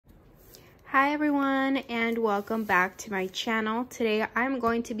Hi everyone, and welcome back to my channel. Today I'm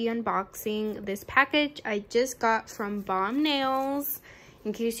going to be unboxing this package I just got from Bomb Nails.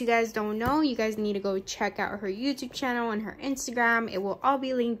 In case you guys don't know, you guys need to go check out her YouTube channel and her Instagram. It will all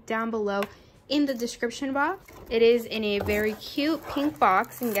be linked down below in the description box. It is in a very cute pink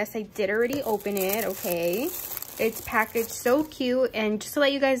box, and yes, I did already open it, okay? It's packaged so cute, and just to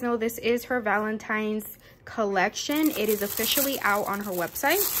let you guys know, this is her Valentine's collection. It is officially out on her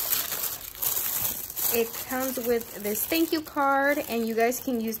website. It comes with this thank you card, and you guys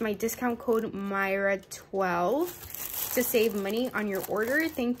can use my discount code MAIRA12 to save money on your order.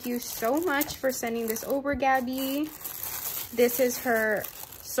 Thank you so much for sending this over, Gabby. This is her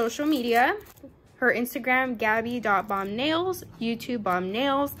social media. Her Instagram, gabby.bombnails, YouTube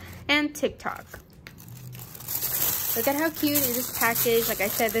bombnails, and TikTok. Look at how cute it is packaged. Like I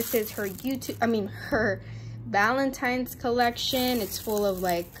said, this is her her Valentine's collection. It's full of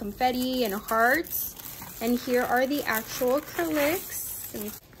like confetti and hearts. And here are the actual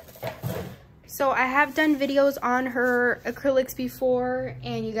acrylics. So I have done videos on her acrylics before,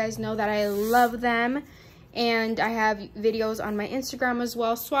 and you guys know that I love them. And I have videos on my Instagram as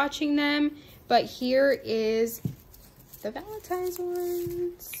well, swatching them. But here is the Valentine's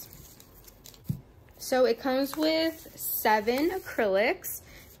ones. So it comes with 7 acrylics.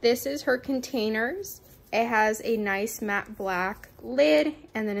 This is her containers. It has a nice matte black lid,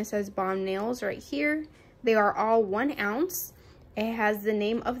 and then it says Bomb Nails right here. They are all 1 ounce. It has the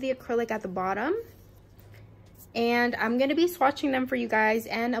name of the acrylic at the bottom. And I'm going to be swatching them for you guys,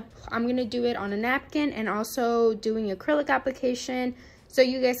 and I'm going to do it on a napkin and also doing acrylic application so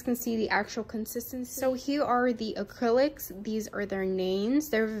you guys can see the actual consistency. So here are the acrylics. These are their names.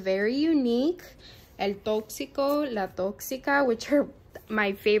 They're very unique. El Tóxico, La Tóxica, which are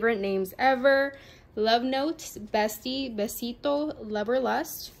my favorite names ever. Love Notes, Bestie, Besito, Lover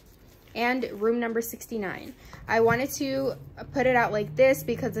Lust, and Room Number 69. I wanted to put it out like this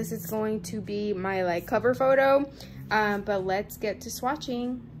because this is going to be my like cover photo, but let's get to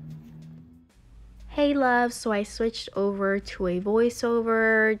swatching. Hey love, so I switched over to a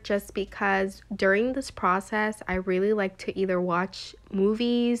voiceover just because during this process I really like to either watch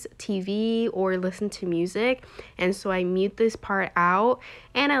movies, TV, or listen to music, and so I mute this part out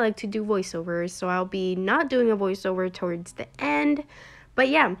and I like to do voiceovers, so I'll be not doing a voiceover towards the end. But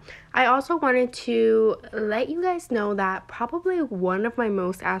yeah, I also wanted to let you guys know that probably one of my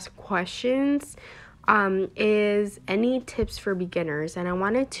most asked questions is any tips for beginners, and I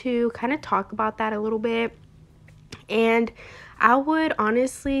wanted to kind of talk about that a little bit. And I would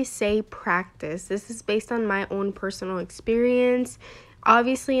honestly say practice. This is based on my own personal experience.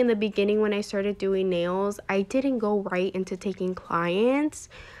 Obviously, in the beginning when I started doing nails, I didn't go right into taking clients.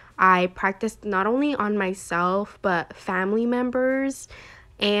 I practiced not only on myself, but family members,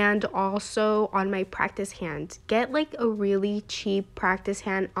 and also on my practice hand. Get like a really cheap practice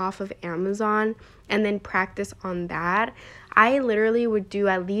hand off of Amazon and then practice on that. I literally would do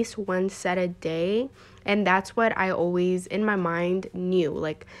at least 1 set a day, and that's what I always in my mind knew.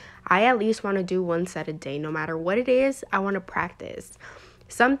 Like, I at least want to do 1 set a day. No matter what it is, I want to practice.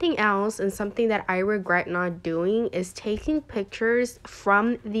 Something else, and something that I regret not doing, is taking pictures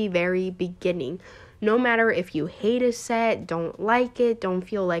from the very beginning. No matter if you hate a set, don't like it, don't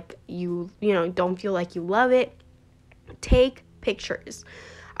feel like don't feel like you love it, take pictures.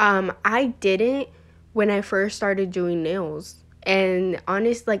 I didn't when I first started doing nails. And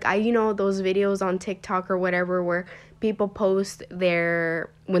honest, like those videos on TikTok or whatever where people post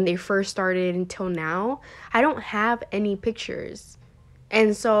when they first started until now, I don't have any pictures.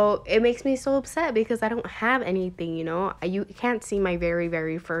 And so it makes me so upset because I don't have anything, You can't see my very,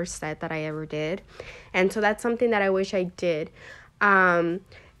 very first set that I ever did. And so that's something that I wish I did. And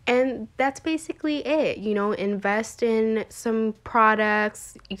that's basically it, invest in some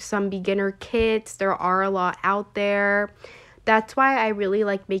products, some beginner kits. There are a lot out there. That's why I really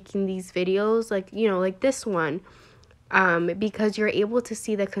like making these videos, like this one, because you're able to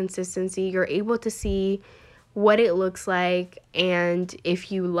see the consistency. You're able to see what it looks like and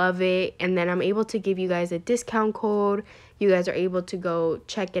if you love it, and then I'm able to give you guys a discount code. You guys are able to go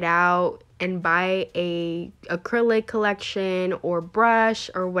check it out and buy a acrylic collection or brush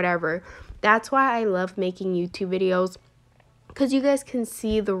or whatever. That's why I love making YouTube videos, because you guys can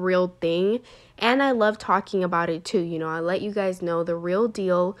see the real thing, and I love talking about it too. I let you guys know the real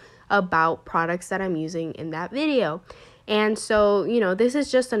deal about products that I'm using in that video. And so, this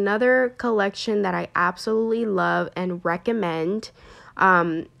is just another collection that I absolutely love and recommend.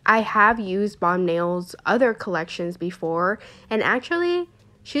 I have used Bomb Nails' other collections before, and actually,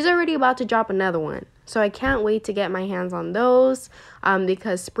 she's already about to drop another one. So I can't wait to get my hands on those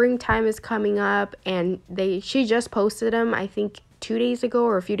because springtime is coming up, and she just posted them, I think 2 days ago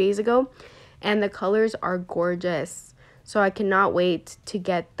or a few days ago, and the colors are gorgeous. So I cannot wait to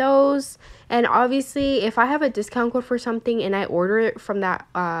get those. And obviously, if I have a discount code for something and I order it from that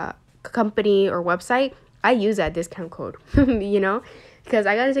company or website, I use that discount code, you know, because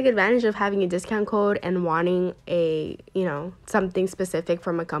I gotta take advantage of having a discount code and wanting a, you know, something specific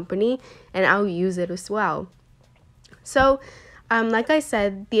from a company, and I'll use it as well. So like I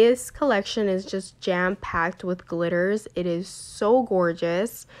said, this collection is just jam-packed with glitters. It is so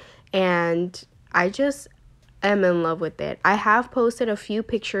gorgeous, and I just am in love with it. I have posted a few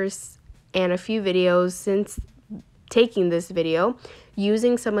pictures and a few videos since taking this video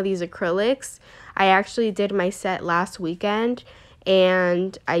using some of these acrylics. I actually did my set last weekend,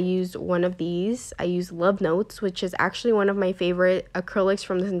 and I used one of these. I used Love Notes, which is actually one of my favorite acrylics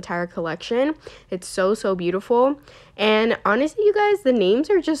from this entire collection. It's so beautiful, and honestly, you guys, the names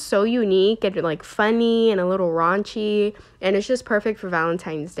are just so unique and like funny and a little raunchy, and it's just perfect for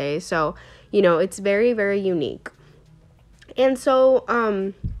Valentine's Day. So, you know, it's very unique. And so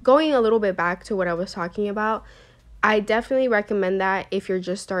going a little bit back to what I was talking about, I definitely recommend that if you're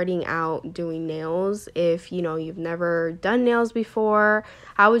just starting out doing nails. If, you know, you've never done nails before,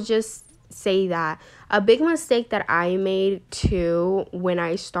 I would just say that. A big mistake that I made too when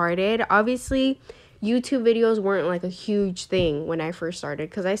I started, obviously YouTube videos weren't like a huge thing when I first started,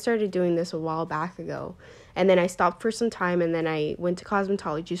 because I started doing this a while back ago, and then I stopped for some time, and then I went to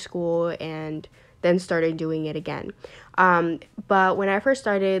cosmetology school and then started doing it again. But when I first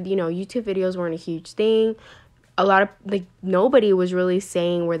started, you know, YouTube videos weren't a huge thing. A lot of, like, nobody was really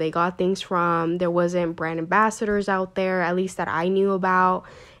saying where they got things from. There wasn't brand ambassadors out there, at least that I knew about.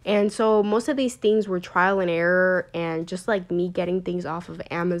 And so most of these things were trial and error, and just like me getting things off of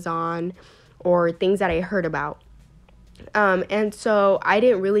Amazon or things that I heard about. And so I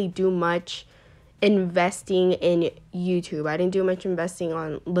didn't really do much investing in YouTube. I didn't do much investing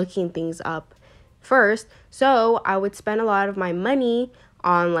on looking things up first. So I would spend a lot of my money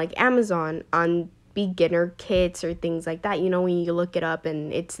on like Amazon, on beginner kits or things like that. You know, when you look it up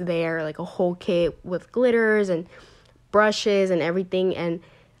and it's there, like a whole kit with glitters and brushes and everything. And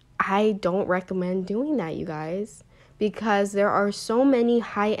I don't recommend doing that, you guys, because there are so many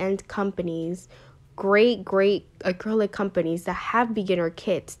high-end companies, great acrylic companies that have beginner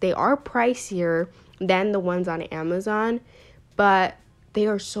kits. They are pricier than the ones on Amazon, but they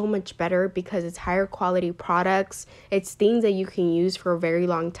are so much better because it's higher quality products. It's things that you can use for a very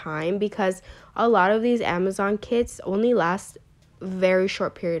long time, because a lot of these Amazon kits only last a very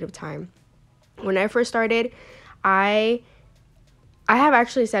short period of time. When I first started, I have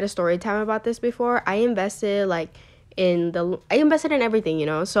actually said a story time about this before. I invested in everything, you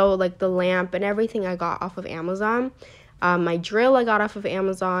know. So like the lamp and everything I got off of Amazon. My drill I got off of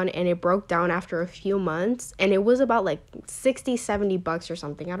Amazon, and it broke down after a few months, and it was about like $60-70 or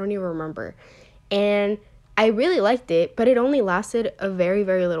something. I don't even remember. And I really liked it, but it only lasted a very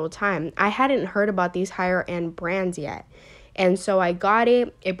little time. I hadn't heard about these higher end brands yet. And so I got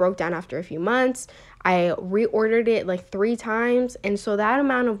it. It broke down after a few months. I reordered it like 3 times. And so that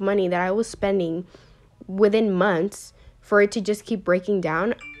amount of money that I was spending within months for it to just keep breaking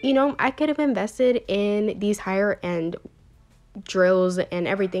down, you know, I could have invested in these higher end drills and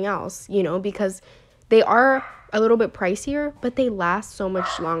everything else, you know, because they are a little bit pricier, but they last so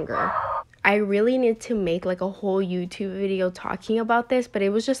much longer. I really need to make like a whole YouTube video talking about this, but it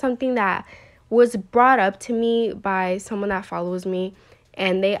was just something that was brought up to me by someone that follows me,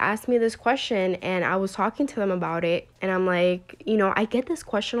 and they asked me this question, and I was talking to them about it, and I'm like, you know, I get this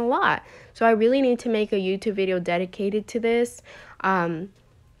question a lot, so I really need to make a YouTube video dedicated to this,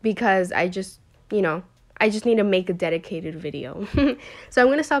 because I just need to make a dedicated video. So I'm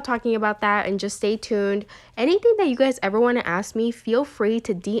going to stop talking about that and just stay tuned. Anything that you guys ever want to ask me, feel free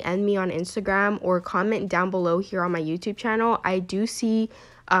to DM me on Instagram or comment down below here on my YouTube channel. I do see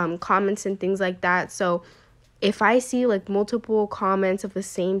comments and things like that. So if I see like multiple comments of the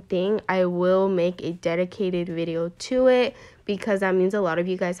same thing, I will make a dedicated video to it, because that means a lot of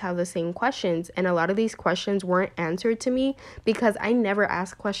you guys have the same questions, and a lot of these questions weren't answered to me because I never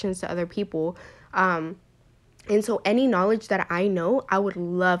ask questions to other people. And so any knowledge that I know, I would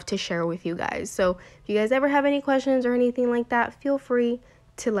love to share with you guys. So if you guys ever have any questions or anything like that, feel free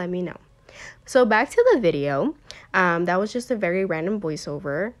to let me know. So back to the video. That was just a very random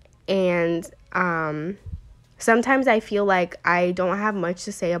voiceover. And sometimes I feel like I don't have much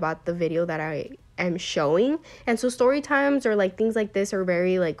to say about the video that I am showing. And so story times or like things like this are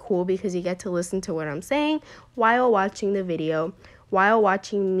very like cool, because you get to listen to what I'm saying while watching the video, while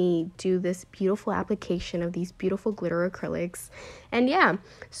watching me do this beautiful application of these beautiful glitter acrylics. And yeah,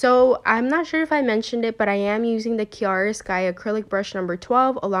 so I'm not sure if I mentioned it, but I am using the 𝘈𝘪𝘠𝘰 acrylic brush number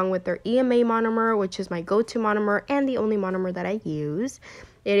 12 along with their EMA monomer, which is my go-to monomer and the only monomer that I use.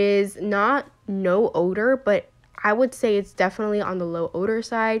 It is not no odor, but I would say it's definitely on the low odor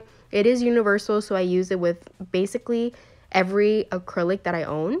side. It is universal, so I use it with basically every acrylic that I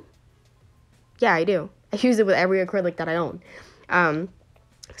own. Yeah, I do. I use it with every acrylic that I own.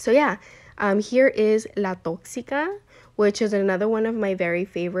 So yeah, here is La Tóxica, which is another one of my very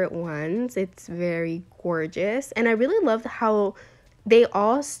favorite ones. It's very gorgeous, and I really love how they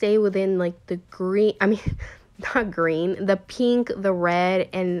all stay within like the green, I mean not green, the pink, the red,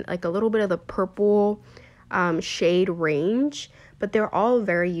 and like a little bit of the purple shade range, but they're all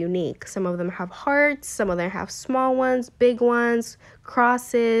very unique. Some of them have hearts, some of them have small ones, big ones,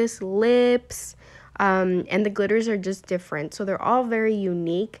 crosses, lips, and the glitters are just different. So they're all very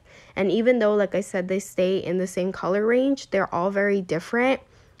unique, and even though, like I said, they stay in the same color range, they're all very different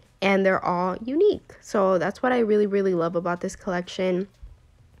and they're all unique. So that's what I really love about this collection.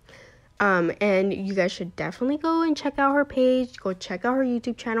 And you guys should definitely go and check out her page, go check out her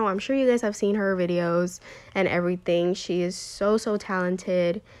YouTube channel. I'm sure you guys have seen her videos and everything. She is so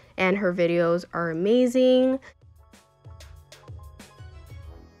talented, and her videos are amazing.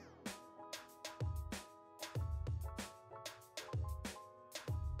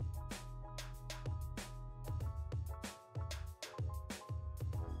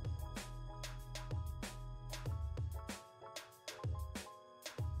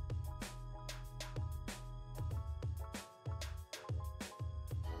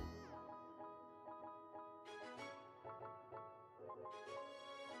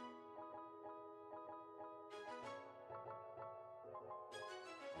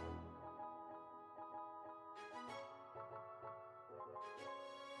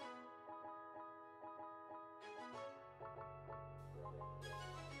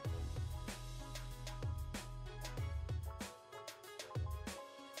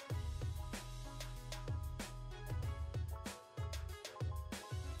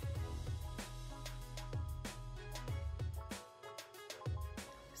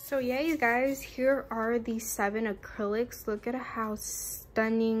 So yeah, you guys, here are the 7 acrylics. Look at how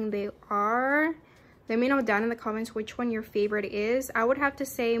stunning they are. Let me know down in the comments which one your favorite is. I would have to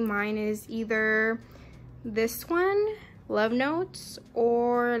say mine is either this one, Love Notes,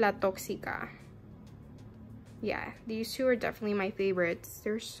 or La Tóxica. Yeah, these two are definitely my favorites.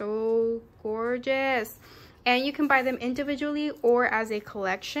 They're so gorgeous. And you can buy them individually or as a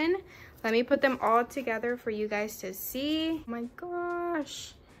collection. Let me put them all together for you guys to see. Oh my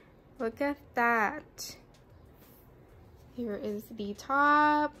gosh. Look at that. Here is the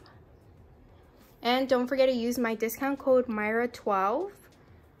top. And don't forget to use my discount code MAIRA12.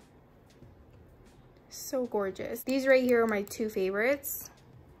 So gorgeous. These right here are my 2 favorites,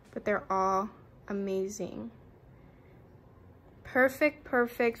 but they're all amazing. Perfect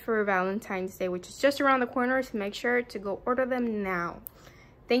for Valentine's Day, which is just around the corner, so make sure to go order them now.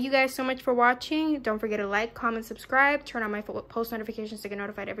 Thank you guys so much for watching. Don't forget to like, comment, subscribe, turn on my post notifications to get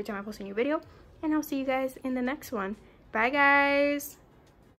notified every time I post a new video. And I'll see you guys in the next one. Bye, guys.